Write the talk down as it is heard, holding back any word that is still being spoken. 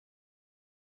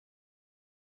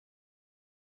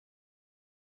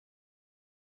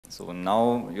So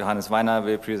now Johannes Weiner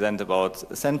will present about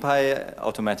Senpai,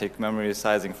 automatic memory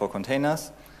sizing for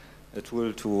containers, a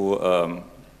tool to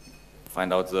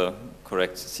find out the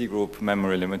correct cgroup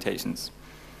memory limitations.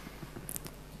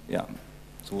 Yeah,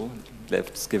 so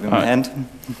let's give him a hand.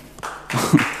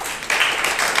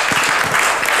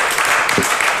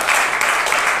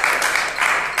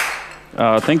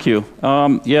 Thank you.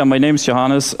 Yeah, my name's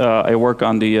Johannes. I work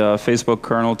on the Facebook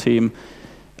kernel team,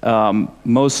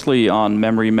 mostly on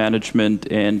memory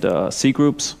management and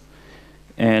cgroups.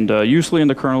 And usually in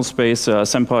the kernel space,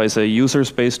 Senpai is a user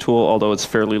space tool, although it's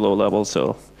fairly low level,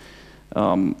 so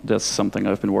that's something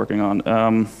I've been working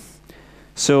on.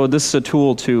 So this is a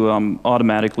tool to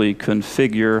automatically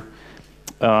configure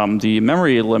the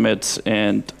memory limits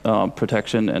and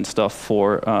protection and stuff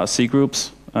for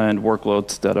cgroups and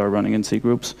workloads that are running in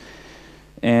cgroups.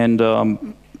 And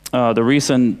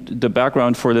the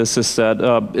background for this is that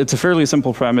it's a fairly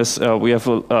simple premise. We have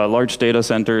large data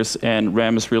centers and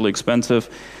RAM is really expensive.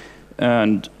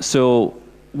 And so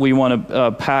we want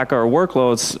to pack our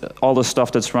workloads, all the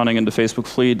stuff that's running in the Facebook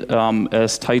fleet,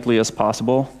 as tightly as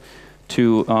possible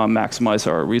to maximize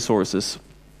our resources.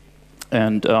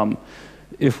 And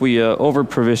if we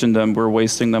over-provision them, we're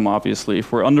wasting them, obviously.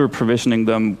 If we're under-provisioning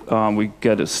them, we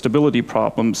get stability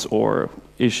problems or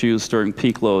issues during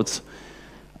peak loads.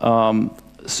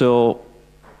 So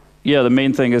yeah, the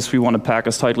main thing is we want to pack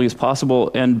as tightly as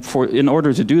possible. And in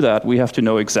order to do that, we have to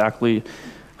know exactly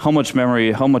how much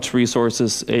memory, how much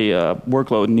resources a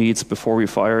workload needs before we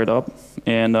fire it up.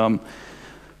 And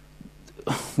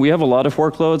we have a lot of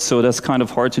workloads, so that's kind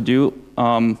of hard to do.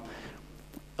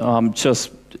 Just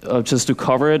to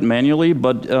cover it manually,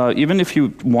 but even if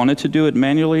you wanted to do it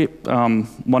manually,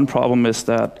 one problem is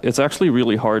that it's actually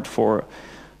really hard for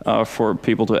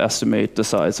people to estimate the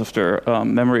size of their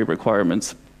memory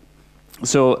requirements.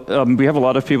 So we have a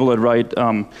lot of people that write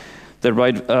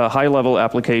high-level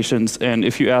applications, and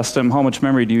if you ask them how much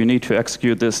memory do you need to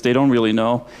execute this, they don't really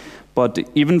know. But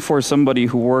even for somebody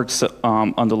who works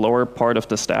on the lower part of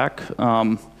the stack,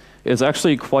 it's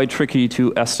actually quite tricky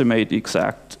to estimate the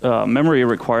exact memory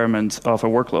requirements of a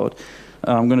workload.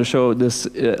 I'm going to show this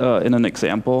in an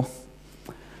example.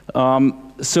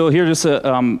 So here's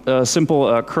a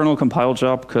simple kernel compile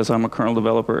job, because I'm a kernel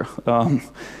developer.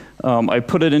 I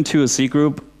put it into a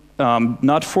cgroup,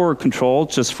 not for control,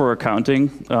 just for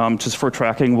accounting, just for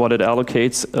tracking what it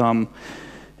allocates.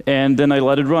 And then I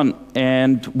let it run.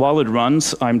 And while it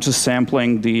runs, I'm just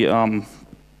sampling the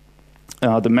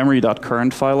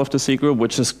memory.current file of the cgroup,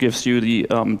 which just gives you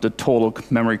the total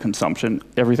memory consumption,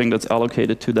 everything that's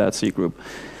allocated to that cgroup.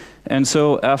 And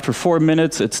so after 4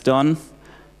 minutes, it's done.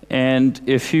 And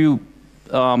if you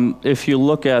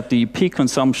look at the peak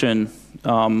consumption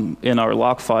in our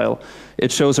log file,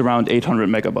 it shows around 800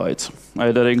 megabytes.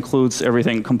 Right? That includes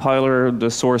everything, compiler,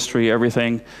 the source tree,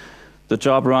 everything. The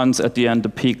job runs. At the end, the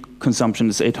peak consumption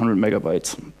is 800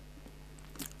 megabytes.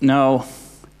 Now,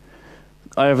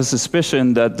 I have a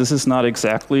suspicion that this is not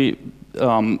exactly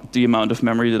the amount of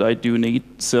memory that I do need.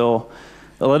 So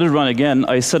I let it run again.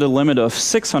 I set a limit of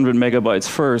 600 megabytes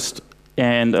first,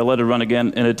 and I let it run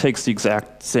again, and it takes the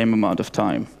exact same amount of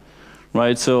time.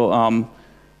 Right? So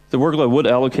the workload would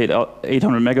allocate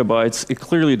 800 megabytes. It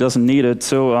clearly doesn't need it.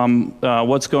 So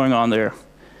what's going on there?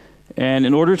 And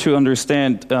in order to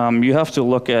understand, you have to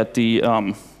look at the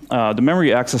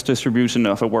memory access distribution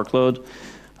of a workload.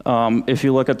 If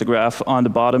you look at the graph on the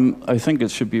bottom, I think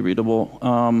it should be readable.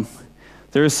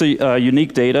 There's a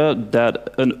unique data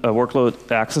that a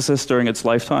workload accesses during its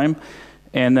lifetime.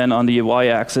 And then on the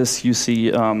y-axis, you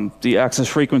see the access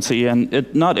frequency.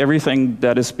 And not everything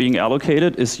that is being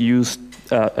allocated is used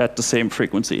at the same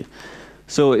frequency.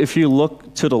 So if you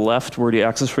look to the left where the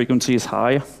access frequency is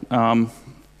high,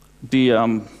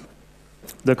 the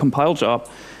compile job,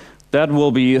 that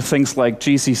will be things like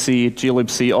GCC,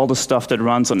 glibc, all the stuff that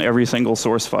runs on every single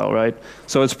source file, right?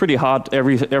 So it's pretty hot.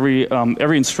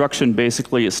 Every instruction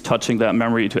basically is touching that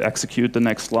memory to execute the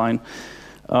next line.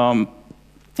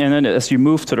 And then as you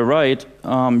move to the right,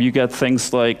 you get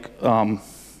things like,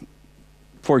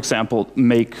 for example,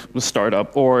 make the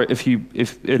startup, or if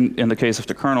in the case of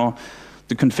the kernel,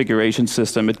 the configuration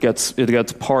system, it gets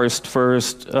parsed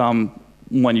first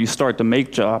when you start the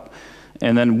make job.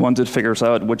 And then once it figures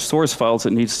out which source files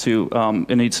it needs to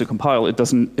compile, it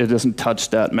doesn't touch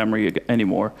that memory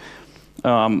anymore.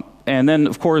 And then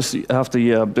of course you have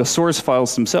the source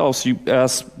files themselves.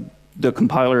 As the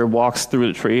compiler walks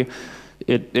through the tree,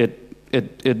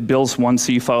 it builds one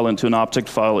C file into an object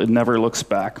file. It never looks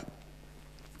back.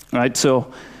 Right.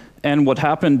 So, and what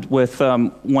happened with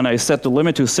when I set the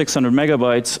limit to 600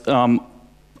 megabytes,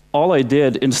 all I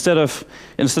did, instead of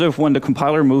when the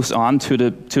compiler moves on to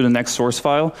the next source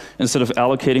file, instead of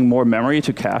allocating more memory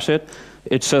to cache it,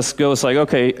 it just goes like,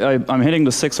 okay, I'm hitting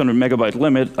the 600 megabyte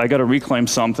limit, I gotta reclaim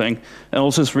something, and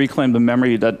it'll just reclaim the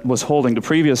memory that was holding the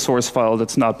previous source file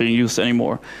that's not being used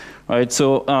anymore, right?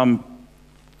 So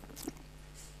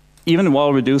even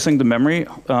while reducing the memory,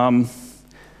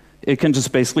 it can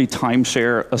just basically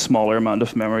timeshare a smaller amount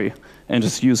of memory and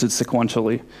just use it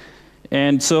sequentially.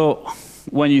 And so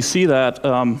when you see that,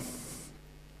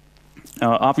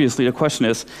 obviously the question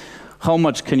is, how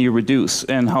much can you reduce,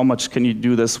 and how much can you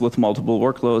do this with multiple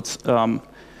workloads?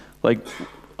 Like,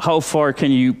 how far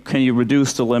can you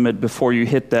reduce the limit before you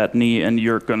hit that knee and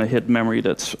you're going to hit memory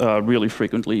that's really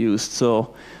frequently used?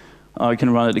 So I can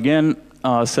run it again,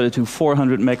 set it to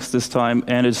 400 megs this time,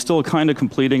 and it's still kind of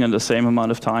completing in the same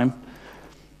amount of time.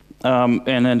 And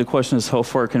then the question is, how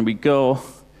far can we go?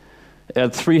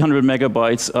 At 300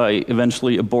 megabytes, I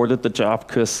eventually aborted the job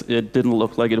because it didn't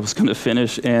look like it was going to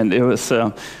finish, and it was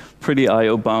pretty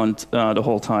I/O bound the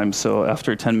whole time. So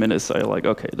after 10 minutes, I like,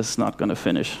 okay, this is not going to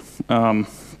finish.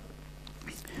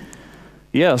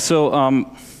 Yeah. So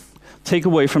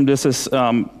takeaway from this is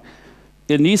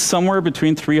it needs somewhere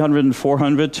between 300 and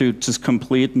 400 to just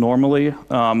complete normally,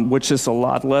 which is a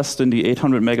lot less than the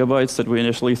 800 megabytes that we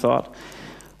initially thought.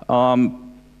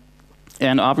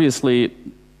 And obviously,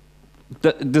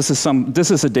 this is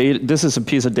a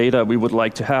piece of data we would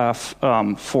like to have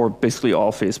for basically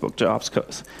all Facebook jobs.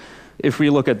 Because if we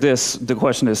look at this, the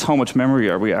question is, how much memory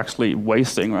are we actually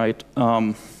wasting, right?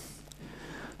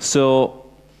 So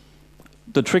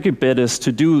the tricky bit is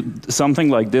to do something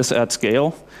like this at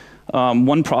scale.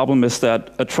 One problem is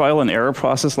that a trial and error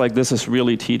process like this is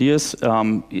really tedious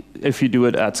if you do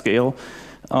it at scale.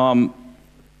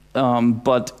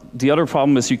 But the other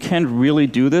problem is you can't really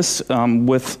do this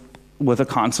with a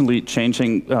constantly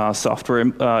changing software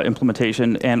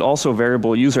implementation and also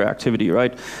variable user activity,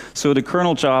 right? So the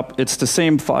kernel job, it's the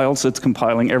same files it's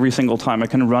compiling every single time. I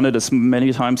can run it as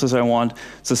many times as I want.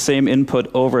 It's the same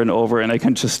input over and over, and I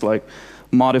can just like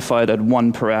modify it at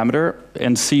one parameter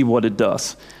and see what it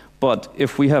does. But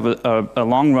if we have a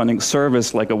long-running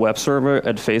service like a web server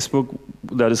at Facebook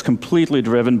that is completely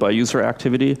driven by user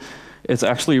activity, it's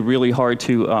actually really hard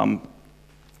to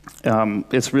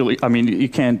it's really, I mean, you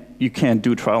can't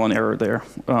do trial and error there.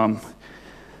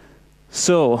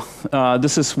 So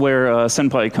this is where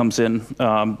Senpai comes in,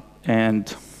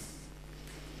 and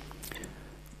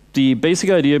the basic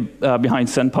idea behind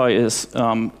Senpai is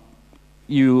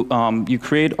you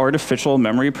create artificial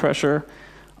memory pressure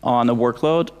on a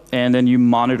workload, and then you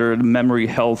monitor the memory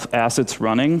health as it's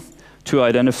running to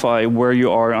identify where you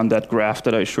are on that graph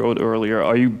that I showed earlier.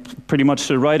 Are you pretty much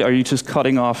to the right? Are you just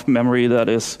cutting off memory that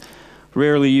is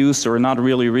rarely used or not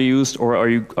really reused, or are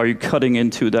you cutting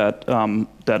into that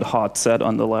that hot set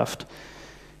on the left?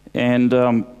 And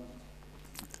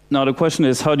now the question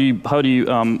is, how do you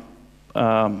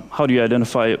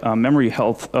identify memory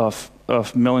health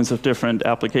of millions of different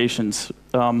applications?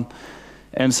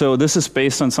 And so this is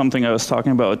based on something I was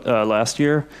talking about last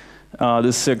year.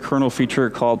 This is a kernel feature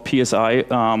called PSI,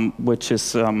 which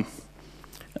is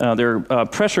they're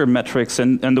pressure metrics,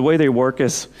 and the way they work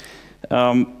is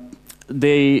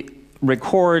they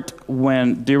record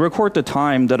the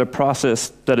time that a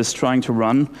process that is trying to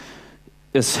run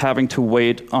is having to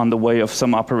wait on the way of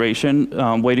some operation,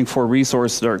 waiting for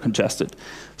resources that are congested.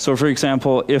 So, for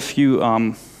example, if you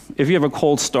have a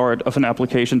cold start of an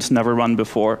application that's never run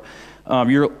before,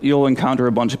 you'll encounter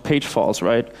a bunch of page faults,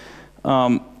 right?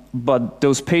 But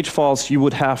those page faults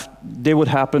they would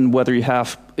happen whether you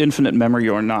have infinite memory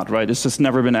or not, right? It's just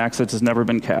never been accessed, it's never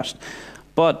been cached.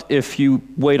 But if you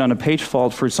wait on a page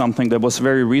fault for something that was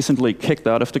very recently kicked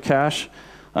out of the cache,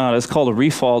 it's called a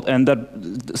refault, and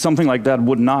something like that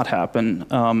would not happen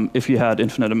if you had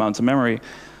infinite amounts of memory.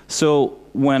 So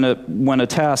when a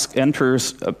task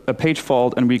enters a page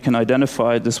fault and we can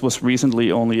identify this was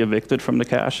recently only evicted from the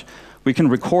cache, we can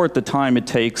record the time it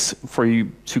takes for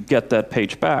you to get that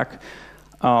page back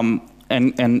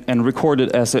and record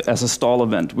it as a stall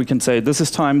event. We can say this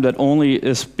is time that only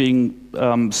is being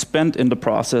spent in the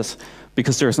process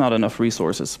because there's not enough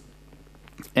resources.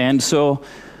 And so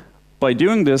by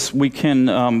doing this, we can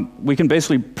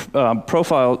basically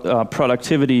profile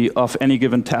productivity of any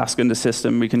given task in the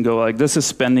system. We can go like, this is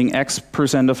spending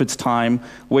X% of its time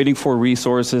waiting for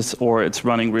resources, or it's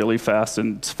running really fast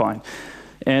and it's fine.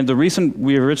 And the reason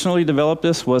we originally developed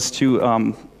this was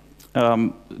to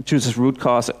choose as root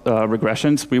cause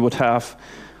regressions.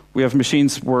 We have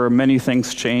machines where many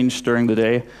things change during the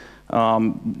day.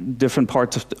 Different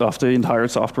parts of the entire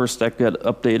software stack get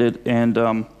updated,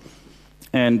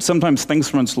 And sometimes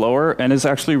things run slower, and it's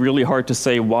actually really hard to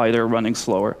say why they're running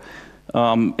slower.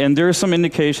 And there are some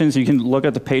indications. You can look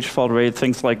at the page fault rate,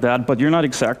 things like that, but you're not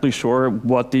exactly sure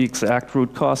what the exact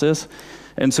root cause is.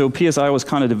 And so PSI was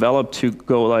kind of developed to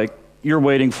go like, you're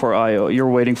waiting for I/O, you're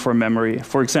waiting for memory.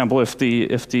 For example, if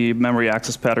the memory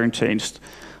access pattern changed,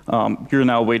 you're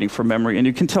now waiting for memory. And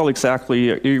you can tell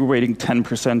exactly, you're waiting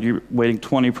 10%, you're waiting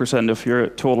 20% of your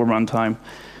total runtime.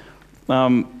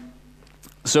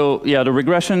 So yeah, the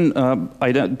regression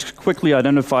quickly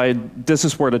identified this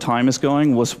is where the time is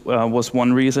going was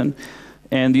one reason.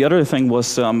 And the other thing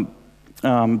was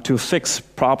to fix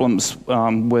problems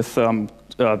with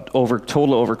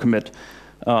total overcommit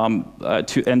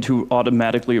and to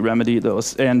automatically remedy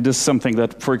those. And this is something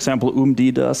that, for example,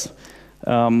 UMD does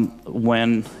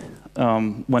when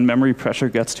memory pressure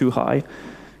gets too high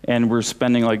and we're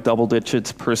spending like double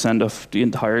digits % of the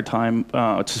entire time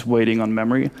just waiting on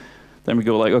memory. Then we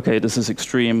go like, okay, this is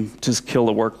extreme, just kill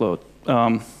the workload.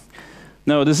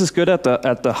 No, this is good at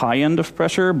the high end of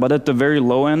pressure, but at the very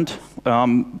low end,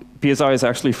 PSI is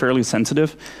actually fairly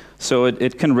sensitive. So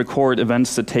it can record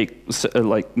events that take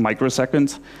like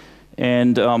microseconds.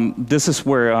 And this is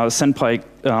where Senpai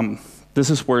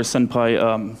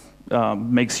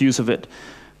makes use of it,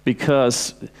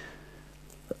 because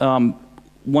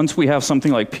once we have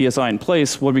something like PSI in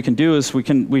place, what we can do is we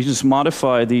just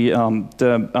modify the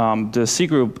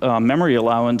cgroup memory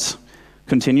allowance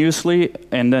continuously,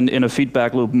 and then in a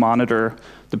feedback loop monitor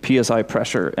the PSI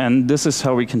pressure. And this is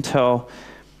how we can tell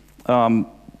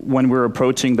when we're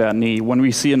approaching that knee. When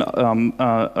we see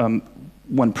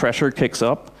when pressure kicks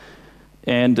up,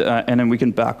 and then we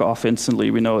can back off instantly.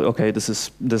 We know, okay, this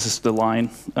is the line.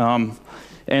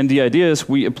 And the idea is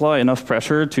we apply enough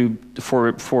pressure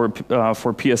for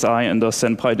PSI and thus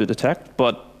Senpai to detect,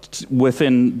 but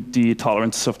within the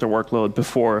tolerances of the workload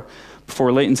before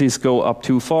latencies go up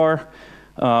too far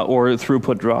or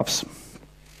throughput drops.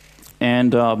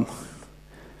 And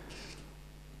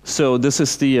so this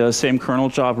is the same kernel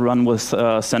job run with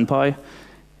Senpai,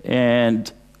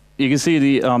 and you can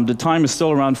see the time is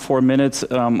still around 4 minutes.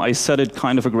 I set it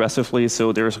kind of aggressively,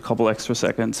 so there's a couple extra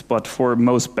seconds. But for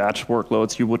most batch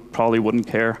workloads, you probably wouldn't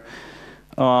care.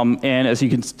 And as you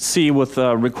can see with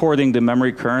recording the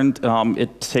memory current,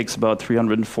 it takes about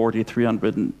 340,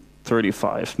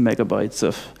 335 megabytes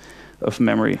of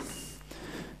memory.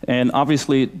 And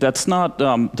obviously, that's not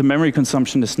the memory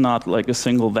consumption is not like a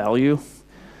single value.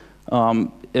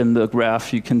 In the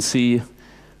graph, you can see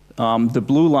the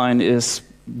blue line is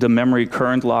the memory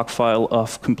current log file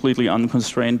of completely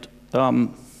unconstrained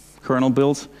kernel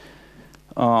builds.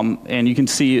 And you can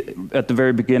see at the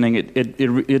very beginning,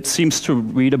 it seems to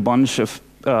read a bunch of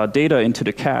data into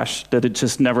the cache that it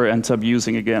just never ends up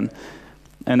using again.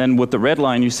 And then with the red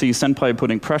line, you see Senpai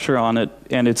putting pressure on it,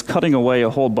 and it's cutting away a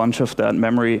whole bunch of that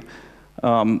memory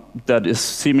that is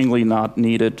seemingly not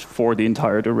needed for the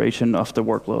entire duration of the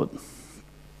workload.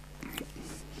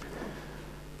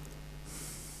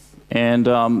 And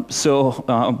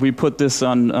so we put this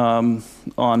on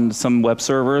some web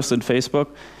servers and Facebook.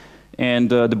 And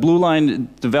the blue line,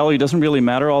 the value doesn't really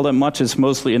matter all that much. It's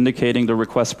mostly indicating the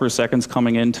requests per seconds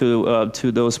coming into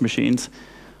to those machines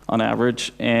on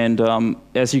average. And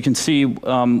as you can see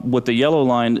with the yellow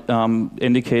line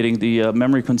indicating the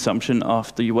memory consumption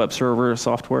of the web server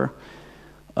software,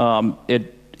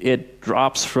 it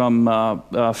drops from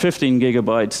 15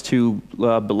 gigabytes to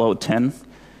below 10.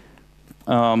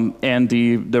 And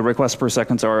the requests per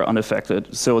seconds are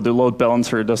unaffected. So the load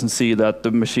balancer doesn't see that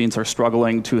the machines are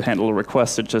struggling to handle a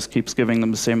request. It just keeps giving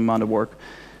them the same amount of work.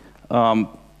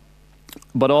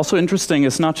 But also interesting,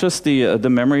 it's not just the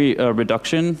memory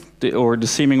reduction or the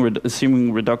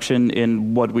seeming reduction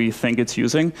in what we think it's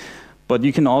using, but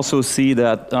you can also see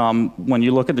that when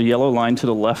you look at the yellow line to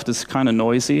the left, it's kind of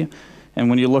noisy. And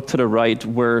when you look to the right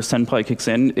where Senpai kicks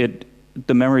in,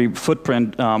 the memory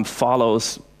footprint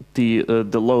follows the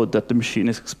load that the machine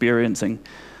is experiencing.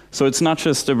 So it's not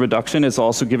just a reduction, it's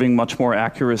also giving much more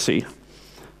accuracy.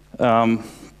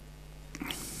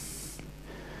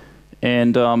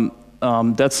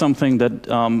 That's something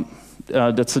that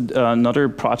that's another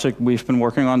project we've been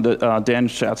working on. That Dan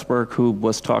Schatzberg, who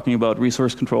was talking about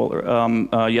resource control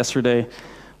yesterday,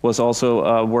 was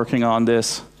also working on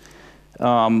this.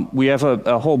 We have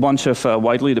a whole bunch of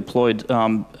widely deployed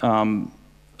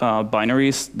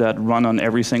binaries that run on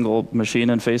every single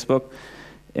machine in Facebook.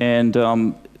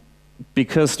 And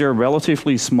because they're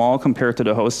relatively small compared to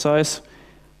the host size,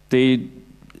 their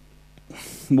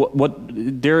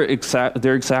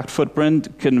exact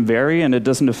footprint can vary, and it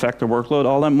doesn't affect the workload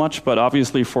all that much. But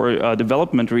obviously, for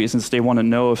development reasons, they want to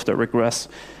know if they regress,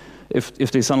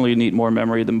 if they suddenly need more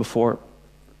memory than before.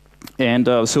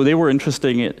 So they were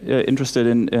interested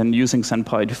in using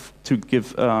Senpai to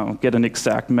get an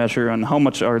exact measure on how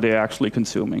much are they actually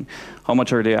consuming, how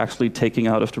much are they actually taking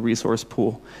out of the resource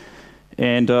pool.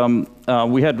 And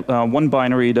we had one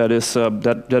binary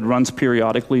that runs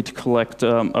periodically to collect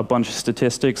a bunch of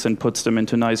statistics and puts them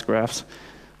into nice graphs,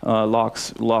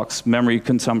 logs memory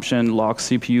consumption, logs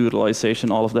CPU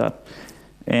utilization, all of that.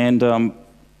 And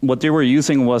what they were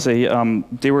using was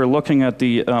they were looking at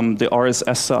the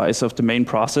RSS size of the main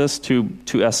process to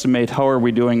estimate how are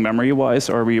we doing memory-wise.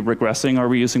 Are we regressing? Are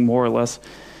we using more or less?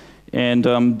 And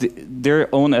their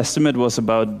own estimate was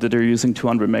about that they're using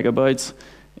 200 megabytes.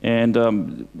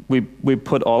 And we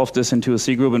put all of this into a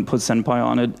C group and put Senpai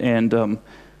on it, and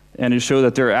it showed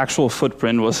that their actual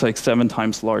footprint was like 7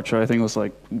 times larger. I think it was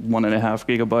like 1.5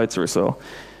 gigabytes or so.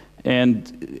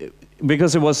 And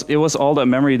because it was all that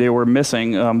memory they were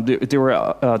missing, they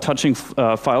were touching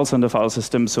files on the file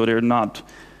system, so they're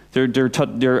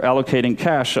allocating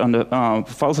cache on the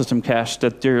file system cache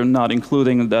that they're not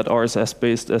including that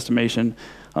RSS-based estimation.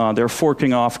 They're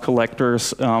forking off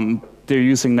collectors. They're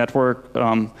using network.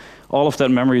 All of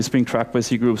that memory is being tracked by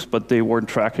C groups, but they weren't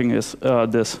tracking this.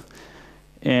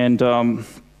 And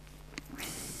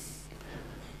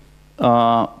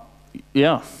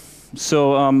yeah,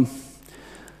 so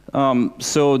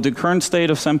the current state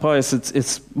of Senpai is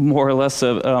it's more or less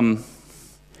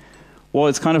well,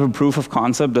 it's kind of a proof of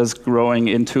concept that's growing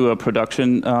into a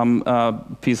production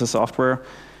piece of software.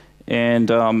 And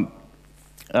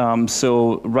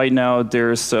so right now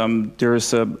there's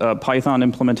a Python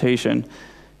implementation,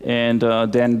 and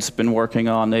Dan's been working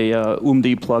on a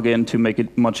UMD plugin to make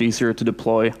it much easier to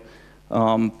deploy.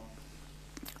 And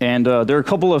there are a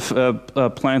couple of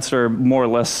plans that are more or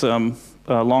less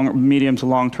medium to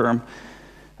long term.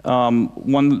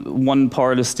 One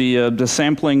part is the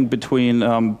sampling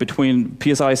between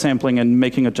PSI sampling and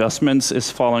making adjustments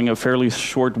is following a fairly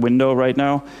short window right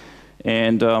now.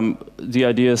 And the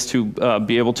idea is to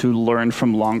be able to learn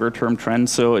from longer term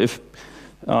trends. So if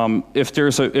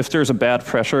there's a bad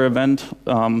pressure event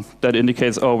that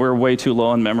indicates, oh, we're way too low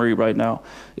on memory right now,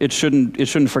 it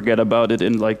shouldn't forget about it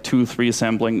in like 2-3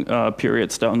 sampling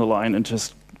periods down the line and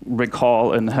just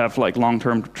recall and have like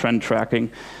long-term trend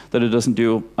tracking that it doesn't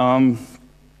do.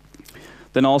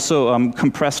 Then also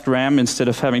compressed RAM instead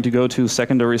of having to go to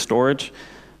secondary storage.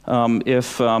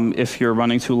 If you're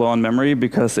running too low on memory,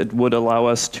 because it would allow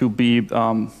us to be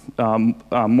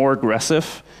more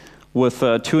aggressive with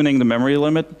tuning the memory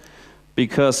limit.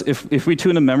 Because if we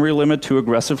tune the memory limit too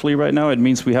aggressively right now, it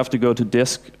means we have to go to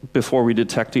disk before we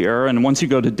detect the error. And once you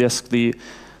go to disk, the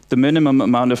minimum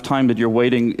amount of time that you're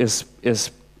waiting is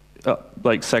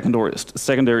like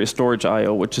secondary storage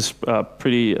I/O, which is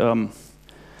pretty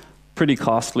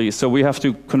costly. So we have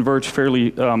to converge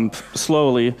fairly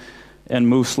slowly and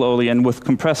move slowly. And with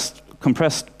compressed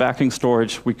backing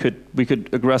storage, we could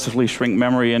aggressively shrink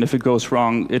memory, and if it goes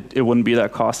wrong, it wouldn't be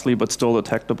that costly, but still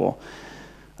detectable.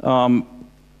 Then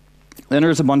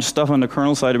there's a bunch of stuff on the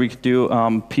kernel side we could do.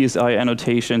 PSI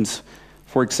annotations,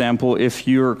 for example, if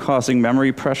you're causing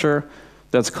memory pressure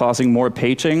that's causing more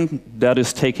paging, that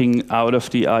is taking out of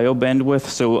the I/O bandwidth.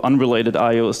 So unrelated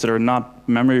I/Os that are not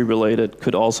memory related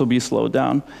could also be slowed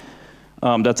down.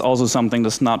 That's also something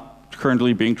that's not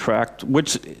currently being tracked,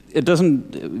 which it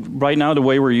doesn't, right now the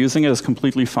way we're using it is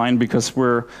completely fine because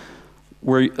we're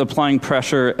applying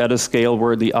pressure at a scale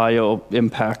where the I/O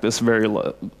impact is very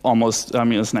low, almost, I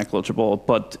mean, it's negligible,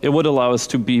 but it would allow us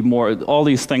to be more, all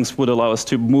these things would allow us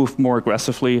to move more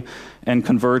aggressively and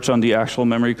converge on the actual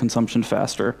memory consumption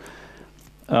faster.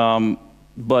 Yeah,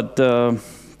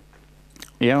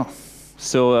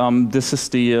 so this is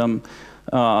the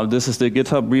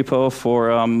GitHub repo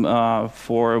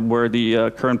for where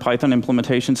the current Python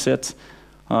implementation sits.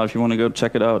 If you want to go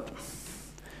check it out.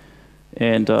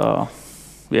 And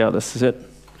yeah, this is it.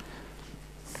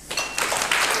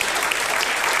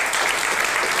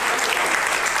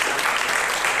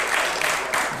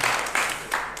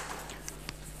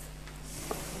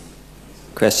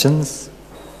 Questions?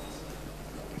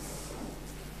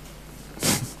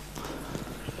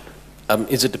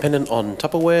 Is it dependent on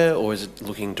Tupperware, or is it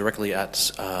looking directly at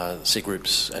C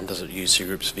groups, and does it use C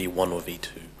groups v1 or v2?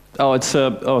 Oh,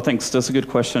 thanks. That's a good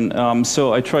question.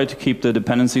 So I try to keep the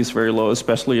dependencies very low,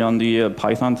 especially on the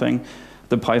Python thing.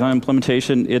 The Python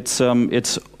implementation, it's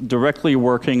directly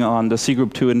working on the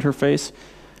cgroup 2 interface.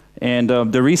 And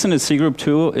the reason it's cgroup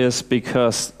 2 is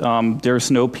because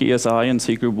there's no PSI in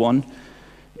cgroup 1.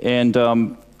 And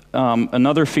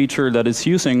another feature that it's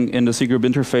using in the cgroup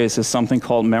interface is something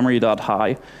called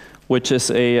memory.high, which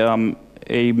is a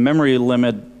memory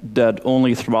limit that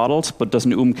only throttles but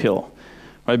doesn't kill.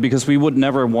 right? Because we would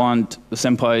never want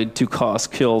Senpai to cause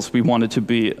kills. We want it to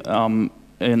be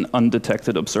an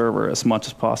undetected observer as much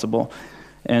as possible.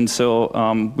 And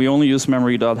so we only use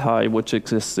memory.high, which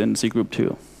exists in cgroup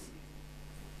 2.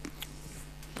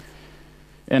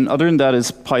 And other than that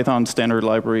is Python standard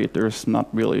library. There's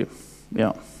not really,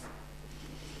 yeah.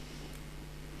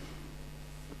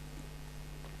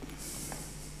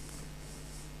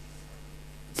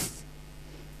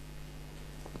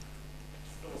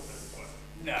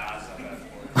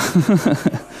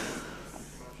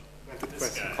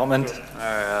 Comment? All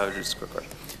right, just a quick question.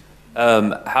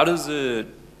 How does it,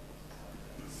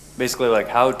 basically, like,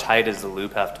 how tight does the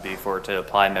loop have to be for it to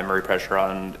apply memory pressure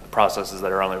on processes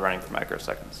that are only running for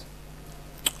microseconds?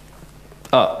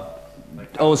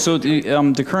 So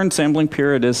the current sampling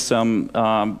period is,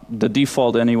 the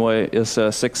default anyway, is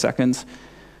 6 seconds.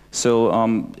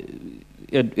 So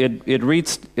it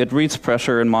reads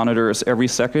pressure and monitors every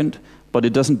second, but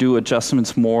it doesn't do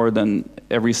adjustments more than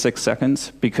every 6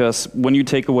 seconds, because when you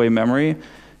take away memory,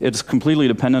 it's completely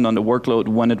dependent on the workload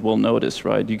when it will notice,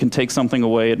 right? You can take something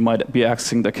away, it might be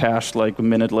accessing the cache like a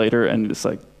minute later, and it's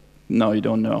like, no, you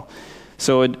don't know.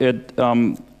 So right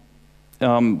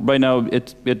now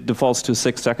it defaults to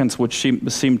 6 seconds, which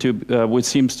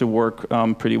seems to work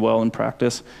pretty well in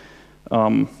practice.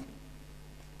 Yeah,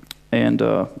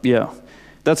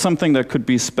 that's something that could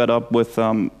be sped up with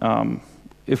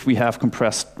if we have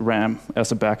compressed RAM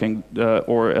as a backing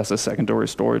or as a secondary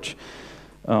storage,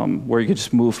 where you can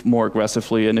just move more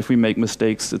aggressively, and if we make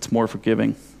mistakes, it's more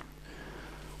forgiving.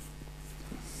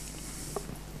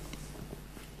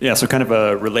 Yeah, so kind of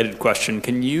a related question.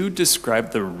 Can you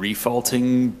describe the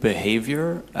refaulting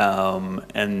behavior?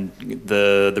 And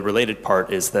the related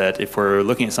part is that if we're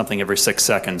looking at something every 6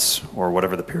 seconds, or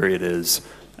whatever the period is,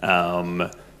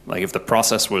 like if the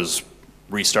process was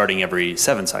restarting every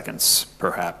 7 seconds,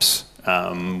 perhaps,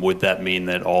 would that mean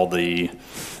that all the...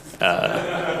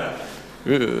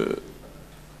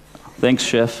 Thanks,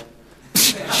 Chef.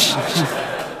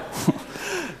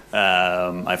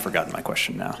 I've forgotten my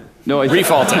question now. No,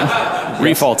 refaulting.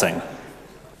 Refaulting.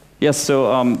 Yes.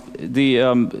 So the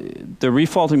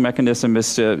refaulting mechanism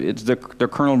is the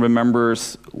kernel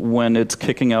remembers when it's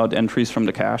kicking out entries from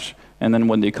the cache, and then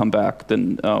when they come back,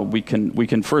 then we can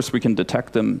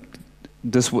detect them.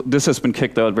 This has been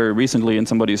kicked out very recently, and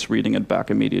somebody's reading it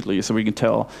back immediately, so we can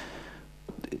tell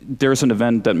there's an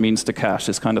event that means the cache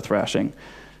is kind of thrashing,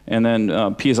 and then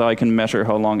PSI can measure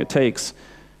how long it takes,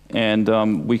 and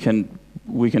we can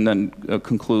then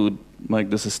conclude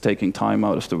like this is taking time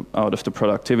out of the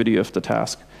productivity of the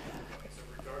task. So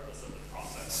regardless of the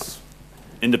process,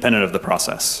 independent of the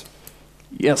process.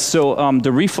 Yes. So the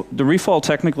refault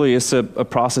technically is a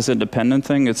process-independent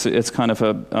thing. It's kind of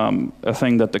a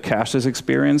thing that the cache is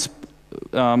experiencing,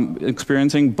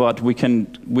 but we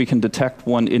can detect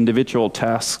when individual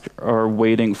tasks are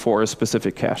waiting for a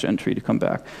specific cache entry to come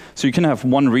back. So you can have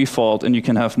one refault, and you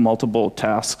can have multiple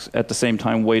tasks at the same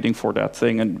time waiting for that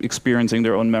thing and experiencing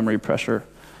their own memory pressure.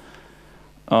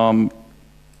 What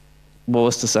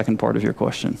was the second part of your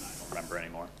question? I don't remember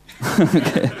anymore.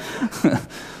 Okay.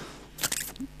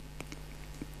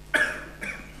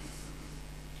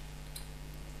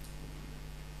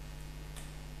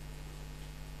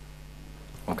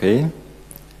 Okay,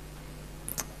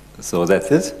 so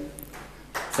that's it.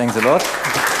 Thanks a lot.